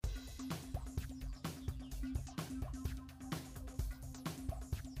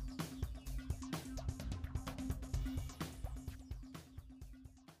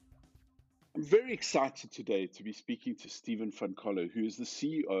Very excited today to be speaking to Stephen van Coller, who is the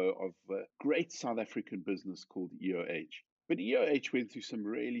CEO of a great South African business called EOH. But EOH went through some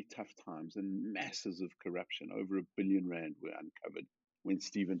really tough times and masses of corruption. Over R1 billion were uncovered when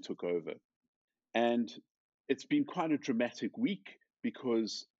Stephen took over. And it's been quite a dramatic week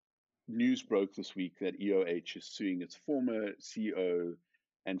because news broke this week that EOH is suing its former CEO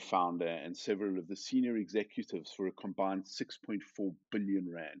and founder and several of the senior executives for a combined 6.4 billion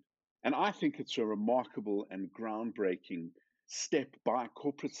rand. And I think it's a remarkable and groundbreaking step by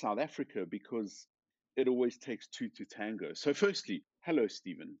corporate South Africa because it always takes two to tango. So, firstly, hello,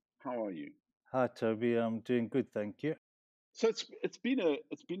 Stephen. How are you? Hi, Toby. I'm doing good, thank you. So it's been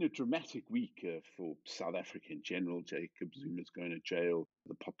a dramatic week for South Africa in general. Jacob Zuma's going to jail.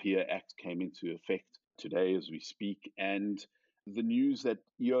 The POPIA Act came into effect today as we speak, and the news that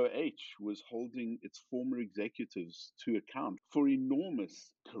EOH was holding its former executives to account for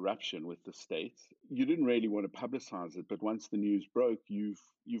enormous corruption with the state. You didn't really want to publicize it, but once the news broke,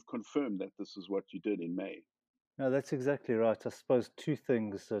 you've confirmed that this is what you did in May. No, that's exactly right. I suppose two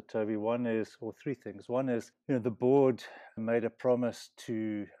things, Toby. One is, or three things. One is, the board made a promise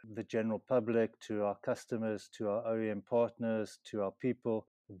to the general public, to our customers, to our OEM partners, to our people,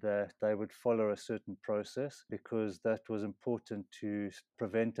 that they would follow a certain process because that was important to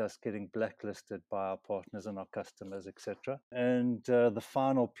prevent us getting blacklisted by our partners and our customers, etc. And the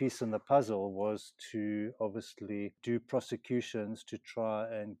final piece in the puzzle was to obviously do prosecutions to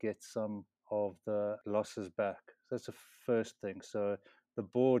try and get some of the losses back. So that's the first thing. So the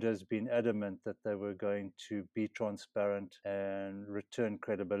board has been adamant that they were going to be transparent and return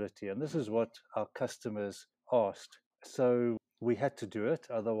credibility. And this is what our customers asked. So we had to do it.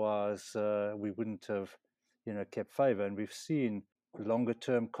 Otherwise, we wouldn't have, kept favor. And we've seen longer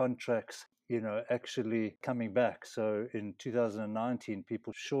term contracts, actually coming back. So in 2019,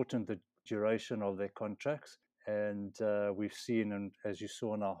 people shortened the duration of their contracts. And we've seen, and as you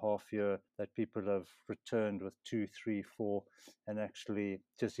saw in our half year, that people have returned with 2, 3, 4. And actually,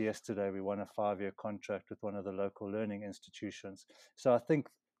 just yesterday, we won a 5-year contract with one of the local learning institutions. So I think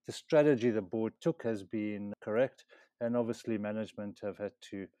the strategy the board took has been correct. And obviously, management have had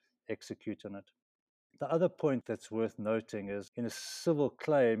to execute on it. The other point that's worth noting is in a civil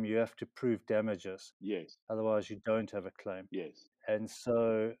claim, you have to prove damages. Yes, Otherwise, you don't have a claim. yes. And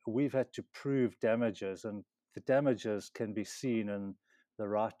so we've had to prove damages, and the damages can be seen in the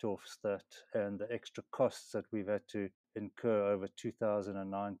write-offs that and the extra costs that we've had to incur over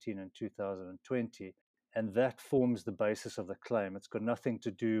 2019 and 2020. And that forms the basis of the claim. It's got nothing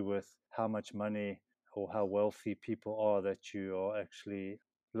to do with how much money or how wealthy people are that you are actually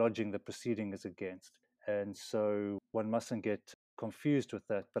lodging the proceedings against. And so one mustn't get confused with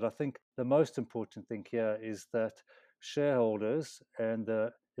that. But I think the most important thing here is that shareholders and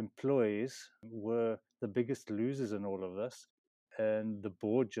the employees were the biggest losers in all of this. And the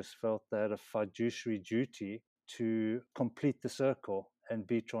board just felt they had a fiduciary duty to complete the circle and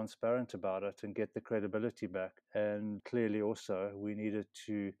be transparent about it and get the credibility back. And clearly, also, we needed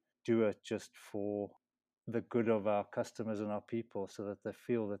to do it just for the good of our customers and our people so that they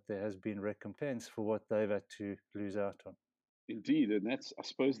feel that there has been recompense for what they've had to lose out on. Indeed, and that's, I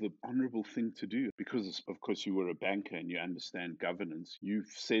suppose, the honorable thing to do because, of course, you were a banker and you understand governance.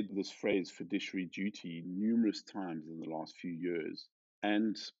 You've said this phrase, fiduciary duty, numerous times in the last few years.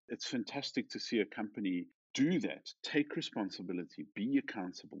 And it's fantastic to see a company do that, take responsibility, be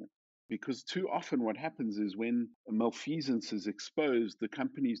accountable. Because too often what happens is when a malfeasance is exposed, the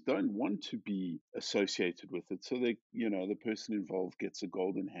companies don't want to be associated with it. So the person involved gets a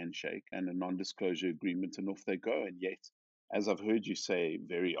golden handshake and a non-disclosure agreement and off they go. And yet, as I've heard you say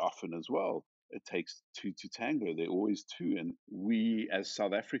very often as well, it takes two to tango. There are always two. And we, as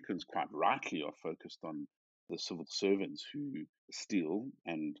South Africans, quite rightly are focused on the civil servants who steal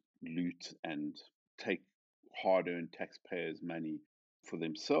and loot and take hard earned taxpayers' money for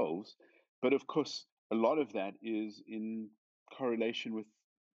themselves. But of course, a lot of that is in correlation with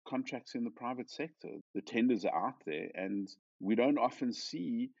contracts in the private sector. The tenders are out there, and we don't often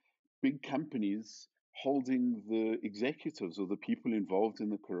see big companies holding the executives or the people involved in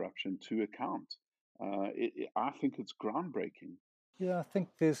the corruption to account. I think it's groundbreaking. Yeah, I think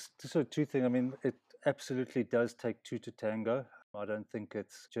there's sort of two things. I mean, it absolutely does take two to tango. I don't think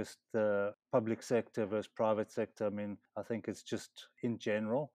it's just the public sector versus private sector. I mean, I think it's just in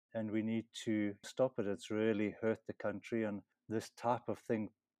general, and we need to stop it. It's really hurt the country, and this type of thing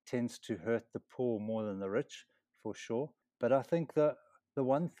tends to hurt the poor more than the rich, for sure. But I think that the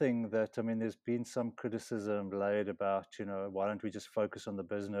one thing that, I mean, there's been some criticism laid about, why don't we just focus on the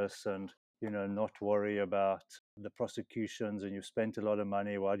business and not worry about the prosecutions, and you've spent a lot of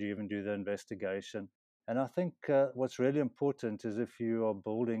money. Why do you even do the investigation? And I think what's really important is if you are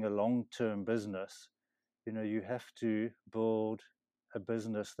building a long-term business, you have to build a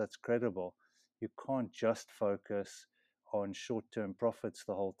business that's credible. You can't just focus on short-term profits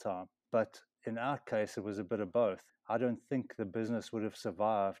the whole time. But in our case, it was a bit of both. I don't think the business would have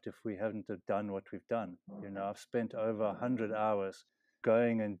survived if we hadn't have done what we've done. I've spent over 100 hours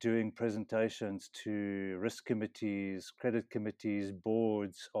going and doing presentations to risk committees, credit committees,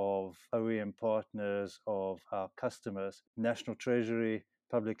 boards of OEM partners, of our customers, National Treasury,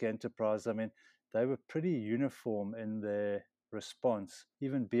 Public Enterprise. I mean, they were pretty uniform in their response.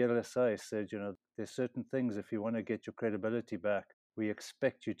 Even BLSA said, there's certain things, if you want to get your credibility back, we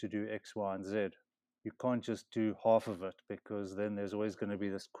expect you to do X, Y, and Z. You can't just do half of it, because then there's always going to be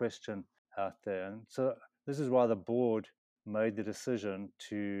this question out there. And so this is why the board made the decision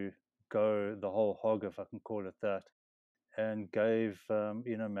to go the whole hog, if I can call it that, and gave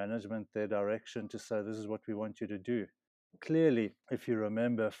management their direction to say, this is what we want you to do. Clearly, if you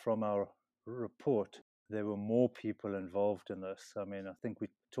remember from our report, there were more people involved in this. I mean, I think we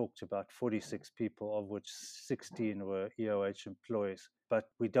talked about 46 people, of which 16 were EOH employees. But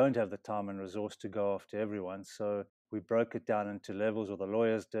we don't have the time and resource to go after everyone. So we broke it down into levels, or the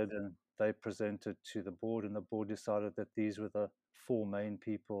lawyers did, and they presented to the board, and the board decided that these were the 4 main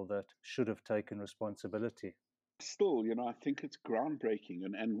people that should have taken responsibility. Still, I think it's groundbreaking,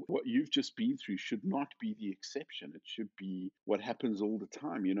 and what you've just been through should not be the exception. It should be what happens all the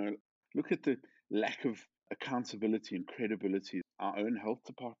time. Look at the lack of accountability and credibility our own health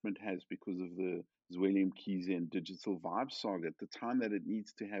department has because of the Zweli Mkhize and Digital Vibe saga, at the time that it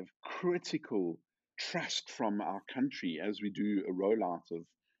needs to have critical trust from our country as we do a rollout of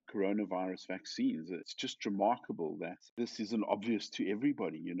coronavirus vaccines. It's just remarkable that this isn't obvious to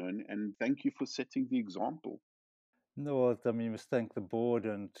everybody, and thank you for setting the example. No, I mean, we must thank the board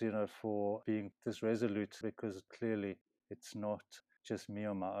and, for being this resolute, because clearly it's not just me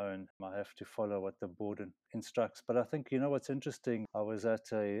on my own. I have to follow what the board instructs. But I think, what's interesting, I was at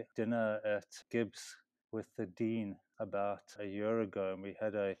a dinner at Gibbs with the dean about a year ago, and we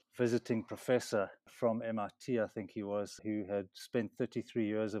had a visiting professor from MIT, I think he was, who had spent 33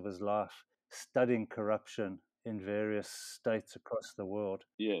 years of his life studying corruption in various states across the world.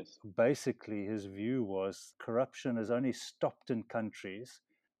 Yes. Basically, his view was corruption is only stopped in countries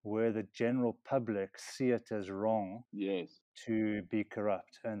where the general public see it as wrong Yes. to be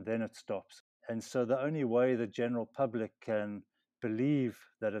corrupt, and then it stops. And so the only way the general public can believe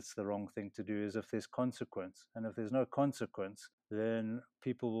that it's the wrong thing to do is if there's consequence. And if there's no consequence, then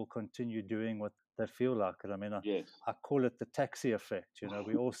people will continue doing what they feel like it. I mean, Yes. I call it the taxi effect.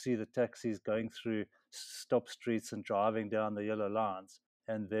 We all see the taxis going through stop streets and driving down the yellow lines.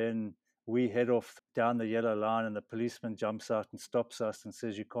 And then we head off down the yellow line, and the policeman jumps out and stops us and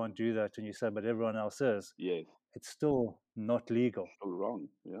says, you can't do that. And you say, but everyone else is. Yes. It's still not legal. Still wrong.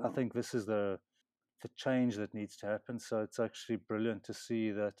 Yeah. I think this is the change that needs to happen. So it's actually brilliant to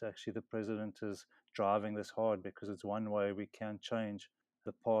see that actually the president is driving this hard, because it's one way we can change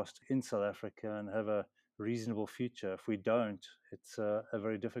the past in South Africa and have a reasonable future. If we don't, it's a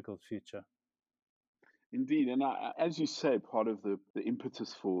very difficult future. Indeed. And as you say, part of the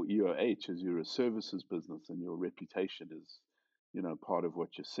impetus for EOH is you're a services business, and your reputation is, part of what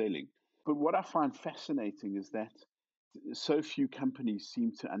you're selling. But what I find fascinating is that so few companies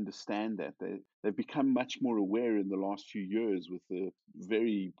seem to understand that. They've become much more aware in the last few years with the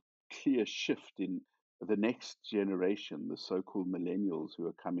very clear shift in the next generation, the so-called millennials who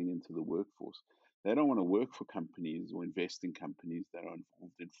are coming into the workforce. They don't want to work for companies or invest in companies that are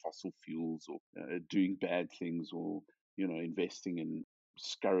involved in fossil fuels, or doing bad things, or investing in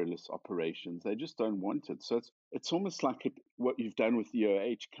scurrilous operations. They just don't want it. So it's almost like what you've done with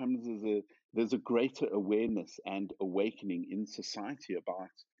EOH comes as there's a greater awareness and awakening in society about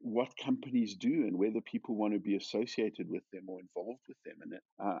what companies do and whether people want to be associated with them or involved with them. And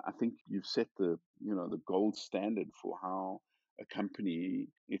I think you've set the gold standard for how a company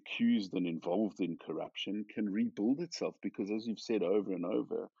accused and involved in corruption can rebuild itself, because as you've said over and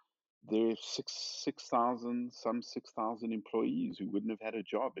over, there are 6,000, some 6,000 employees who wouldn't have had a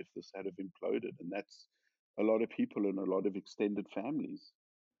job if this had have imploded. And that's a lot of people and a lot of extended families.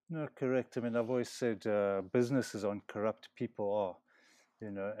 No, correct. I mean, I've always said businesses aren't corrupt, people are,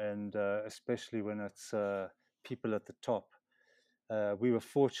 and especially when it's people at the top. We were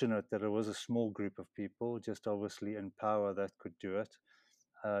fortunate that it was a small group of people, just obviously in power, that could do it.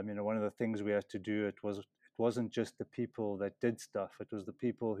 One of the things we had to do, it wasn't just the people that did stuff. It was the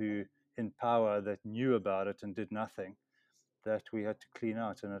people who in power that knew about it and did nothing. that we had to clean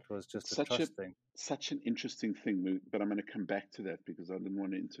out, and it was just It's a trust thing. such an interesting thing, but I'm going to come back to that because I didn't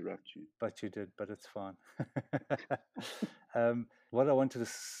want to interrupt you. But you did, but it's fine. What I wanted to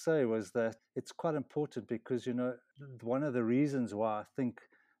say was that it's quite important because, one of the reasons why I think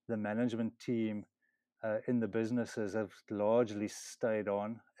the management team in the businesses have largely stayed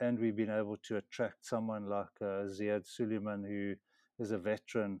on, and we've been able to attract someone like Ziad Suleiman, who is a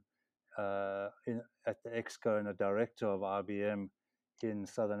veteran at the Exco and a director of IBM in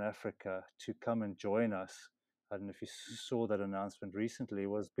Southern Africa, to come and join us. I don't know if you saw that announcement recently.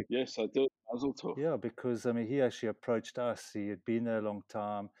 Yes, I did. Mazel tov. Yeah, because I mean, he actually approached us. He had been there a long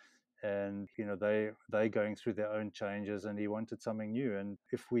time, and they going through their own changes, and he wanted something new. And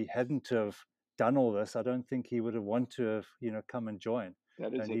if we hadn't have done all this, I don't think he would have wanted to have come and join.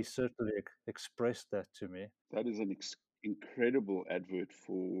 That is And a he certainly expressed that to me. that is an incredible advert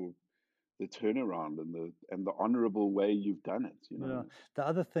for the turnaround and the honourable way you've done it. Yeah. The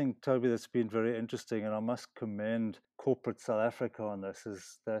other thing, Toby, that's been very interesting, and I must commend corporate South Africa on this,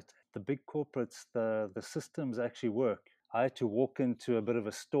 is that the big corporates, the systems actually work. I had to walk into a bit of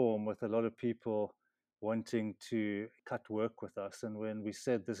a storm with a lot of people wanting to cut work with us. And when we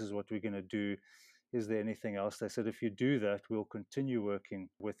said, this is what we're going to do, is there anything else? They said, if you do that, we'll continue working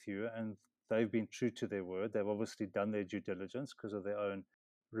with you. And they've been true to their word. They've obviously done their due diligence because of their own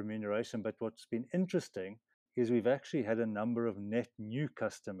remuneration. But what's been interesting is we've actually had a number of net new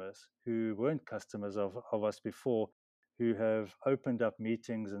customers who weren't customers of us before, who have opened up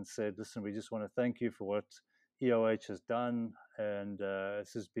meetings and said, listen, we just want to thank you for what EOH has done, and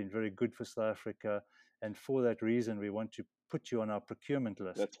this has been very good for South Africa, and for that reason we want to put you on our procurement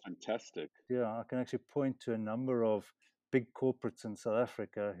list. That's fantastic. Yeah, I can actually point to a number of big corporates in South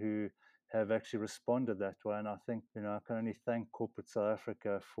Africa who have actually responded that way. And I think, I can only thank corporate South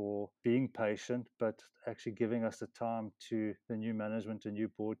Africa for being patient, but actually giving us the time, to the new management and new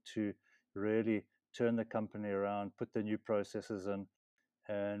board, to really turn the company around, put the new processes in,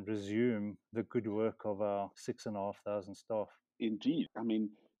 and resume the good work of our 6,500 staff. Indeed. I mean,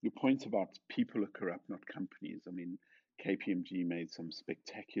 your point about people are corrupt, not companies. I mean, KPMG made some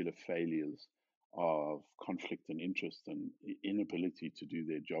spectacular failures of conflict and interest and inability to do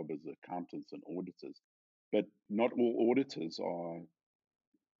their job as accountants and auditors. But not all auditors are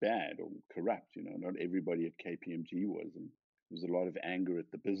bad or corrupt. Not everybody at KPMG was, and there was a lot of anger at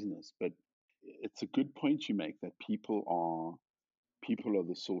the business. But it's a good point you make that people are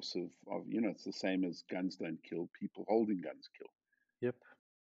the source of it's the same as guns don't kill, people holding guns kill. Yep.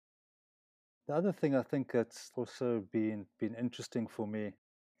 The other thing I think that's also been interesting for me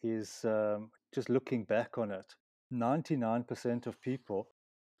is just looking back on it. 99% of people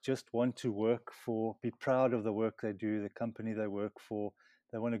just want to be proud of the work they do, the company they work for.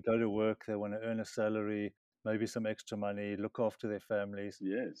 They want to go to work, they want to earn a salary, maybe some extra money, look after their families.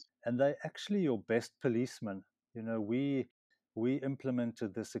 Yes. And they're actually your best policeman. We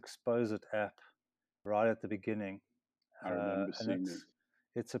implemented this Expose It app right at the beginning. I remember seeing it.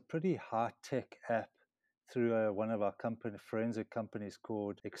 It's a pretty high-tech app through one of our forensic companies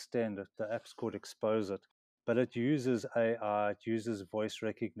called Extend. The app's called Expose It. But it uses AI, it uses voice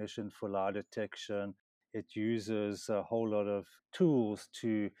recognition for lie detection. It uses a whole lot of tools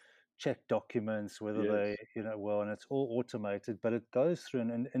to check documents, whether they, and it's all automated, but it goes through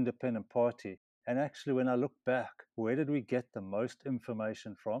an independent party. And actually, when I look back, where did we get the most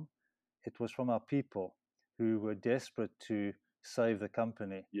information from? It was from our people who were desperate to save the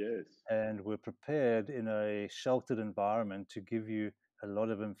company. Yes. And we're prepared in a sheltered environment to give you a lot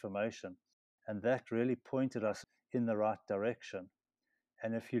of information. And that really pointed us in the right direction.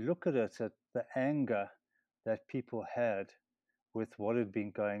 And if you look at it, at the anger that people had with what had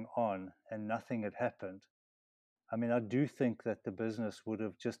been going on and nothing had happened, I mean, I do think that the business would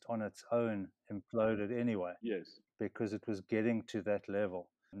have just on its own imploded anyway. Yes. Because it was getting to that level.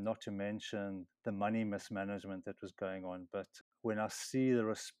 Not to mention the money mismanagement that was going on. But when I see the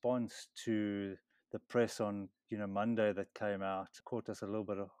response to the press on Monday that came out, caught us a little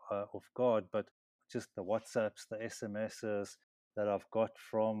bit off guard. But just the WhatsApps, the SMSs that I've got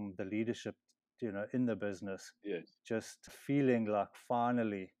from the leadership, in the business, yes, just feeling like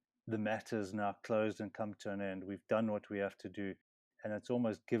finally the matter's now closed and come to an end. We've done what we have to do, and it's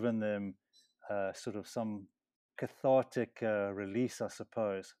almost given them sort of some cathartic release, I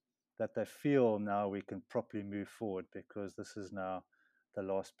suppose, that they feel now we can properly move forward because this is now the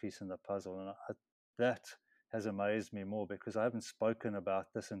last piece in the puzzle. And that has amazed me more because I haven't spoken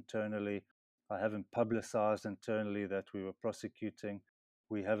about this internally. I haven't publicized internally that we were prosecuting.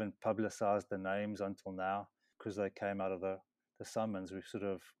 We haven't publicized the names until now because they came out of the summons. We've sort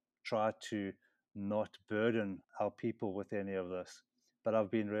of tried to not burden our people with any of this. But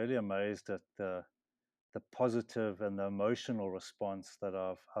I've been really amazed at the positive and the emotional response that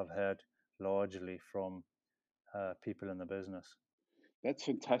I've had largely from people in the business. That's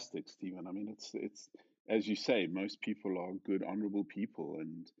fantastic, Stephen. I mean, it's as you say, most people are good, honourable people,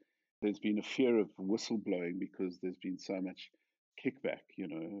 and there's been a fear of whistleblowing because there's been so much kickback.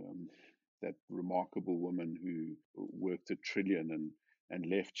 That remarkable woman who worked at Trillion and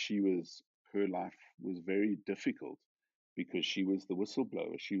left. Her life was very difficult because she was the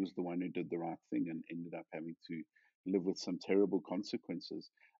whistleblower. She was the one who did the right thing and ended up having to live with some terrible consequences,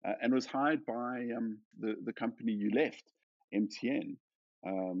 and was hired by the company you left, MTN,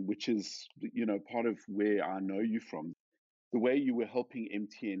 which is part of where I know you from. The way you were helping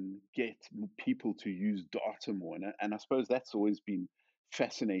MTN get people to use data more, and I suppose that's always been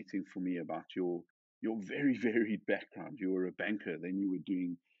fascinating for me about your very varied background. You were a banker, then you were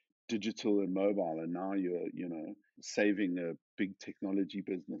doing digital and mobile, and now you're saving a big technology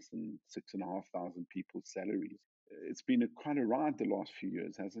business and 6,500 people's salaries. It's been quite a ride the last few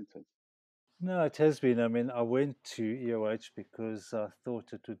years, hasn't it? No, it has been. I mean, I went to EOH because I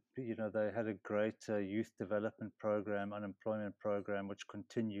thought it would be, they had a great youth development program, unemployment program, which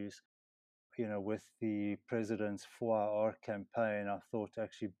continues. With the President's 4IR campaign, I thought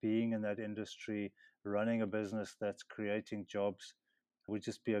actually being in that industry, running a business that's creating jobs, would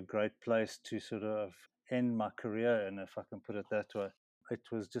just be a great place to sort of end my career in, if I can put it that way. It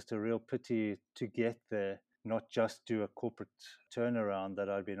was just a real pity to get there, not just do a corporate turnaround that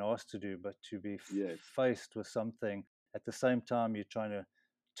I'd been asked to do, but to be Yes. faced with something at the same time you're trying to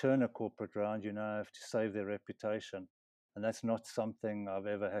turn a corporate around, have to save their reputation. And that's not something I've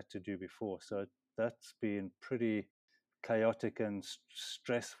ever had to do before. So that's been pretty chaotic and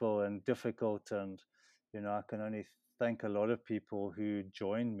stressful and difficult. And, I can only thank a lot of people who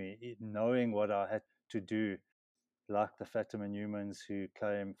joined me, knowing what I had to do, like the Fatima Newmans, who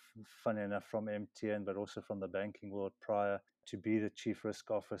came, funny enough, from MTN, but also from the banking world prior to be the chief risk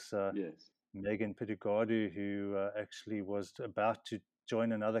officer. Yes. Megan Pitigadu, who actually was about to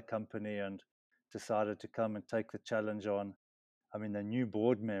join another company and decided to come and take the challenge on. I mean, the new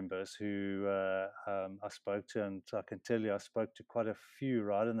board members who I spoke to, and I can tell you, I spoke to quite a few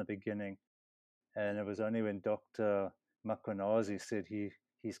right in the beginning. And it was only when Dr. Makwanazi said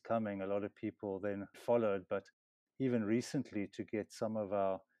he's coming, a lot of people then followed. But even recently, to get some of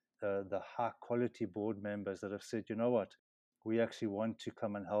our the high quality board members that have said, you know what, we actually want to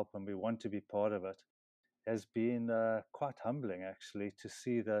come and help and we want to be part of it, has been quite humbling, actually, to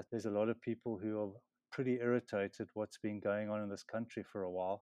see that there's a lot of people who are pretty irritated what's been going on in this country for a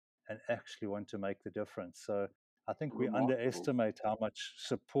while and actually want to make the difference. So I think we Remarkable. underestimate how much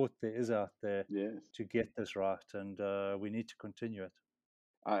support there is out there Yes. to get this right, and we need to continue it.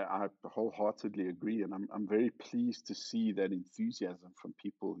 I wholeheartedly agree, and I'm very pleased to see that enthusiasm from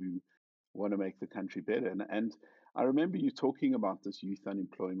people who want to make the country better. And I remember you talking about this youth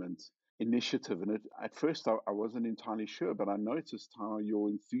unemployment initiative, and at first I wasn't entirely sure, but I noticed how your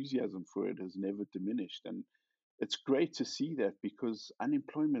enthusiasm for it has never diminished, and it's great to see that because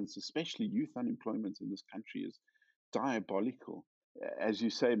unemployment, especially youth unemployment in this country, is diabolical. As you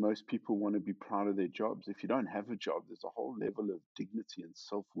say, most people want to be proud of their jobs. If you don't have a job, there's a whole level of dignity and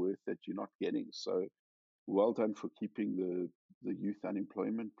self worth that you're not getting. So, well done for keeping the youth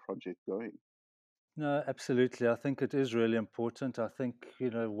unemployment project going. No, absolutely. I think it is really important. I think,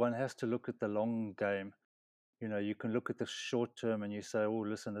 one has to look at the long game. You can look at the short term and you say, oh,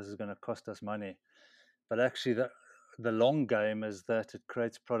 listen, this is going to cost us money. But actually, the long game is that it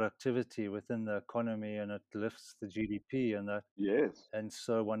creates productivity within the economy and it lifts the GDP, Yes, and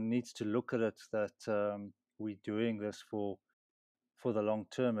so one needs to look at it that we're doing this for the long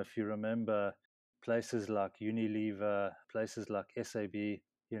term. If you remember, places like Unilever, places like SAB,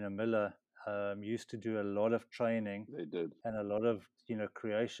 Miller, used to do a lot of training they did. and a lot of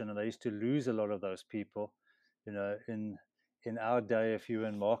creation, and they used to lose a lot of those people. In our day, if you were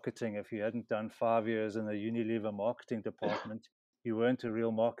in marketing, if you hadn't done 5 years in the Unilever marketing department, you weren't a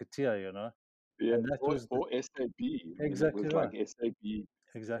real marketeer. Yeah, And that was or SAB. I mean, it exactly was right. like SAB.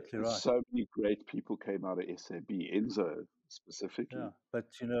 Exactly right. So many great people came out of SAB. Enzo Yeah, specifically, but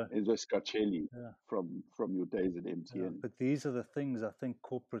Enzo Scarcelli yeah, from your days at yeah. MTN. But these are the things I think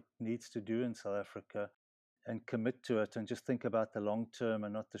corporate needs to do in South Africa and commit to it and just think about the long term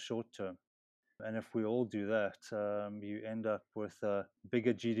and not the short term. And if we all do that, you end up with a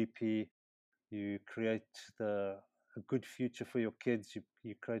bigger GDP. You create a good future for your kids.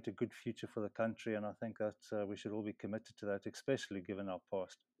 You create a good future for the country. And I think that we should all be committed to that, especially given our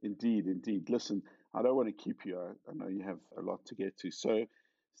past. Indeed, indeed. Listen, I don't want to keep you. I know you have a lot to get to. So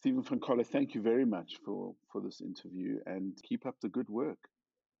Stephen van Coller, thank you very much for this interview and keep up the good work.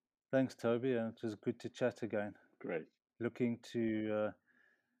 Thanks, Toby, and it was good to chat again. Great. Looking to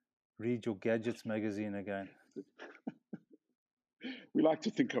read your Gadgets magazine again. We like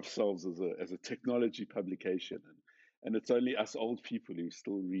to think of ourselves as a technology publication, and it's only us old people who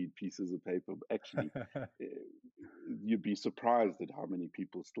still read pieces of paper. Actually, you'd be surprised at how many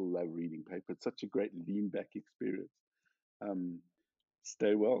people still love reading paper. It's such a great lean back experience.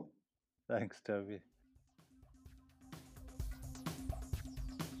 Stay well. Thanks, Toby.